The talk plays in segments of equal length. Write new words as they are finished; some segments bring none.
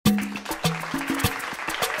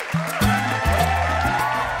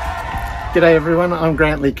G'day everyone, I'm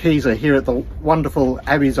Grantlee Kieza here at the wonderful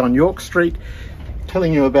Abbey's on York Street,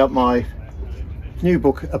 telling you about my new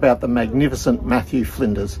book about the magnificent Matthew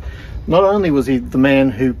Flinders. Not only was he the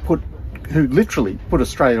man who literally put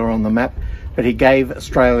Australia on the map, but he gave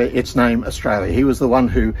Australia its name, Australia. He was the one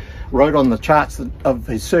who wrote on the charts of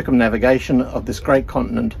his circumnavigation of this great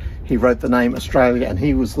continent. He wrote the name Australia, and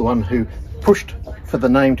he was the one who pushed for the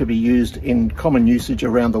name to be used in common usage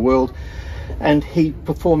around the world. And he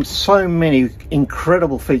performed so many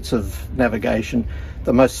incredible feats of navigation,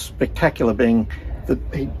 the most spectacular being that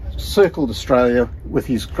he circled Australia with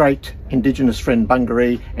his great indigenous friend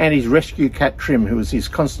Bungaree and his rescue cat Trim, who was his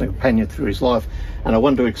constant companion through his life. And I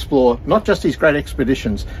wanted to explore not just his great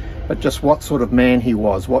expeditions, but just what sort of man he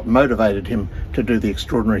was, what motivated him to do the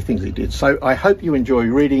extraordinary things he did. So I hope you enjoy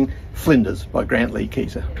reading Flinders by Grantlee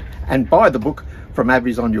Kieza, and buy the book from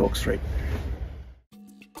Abbey's on York Street.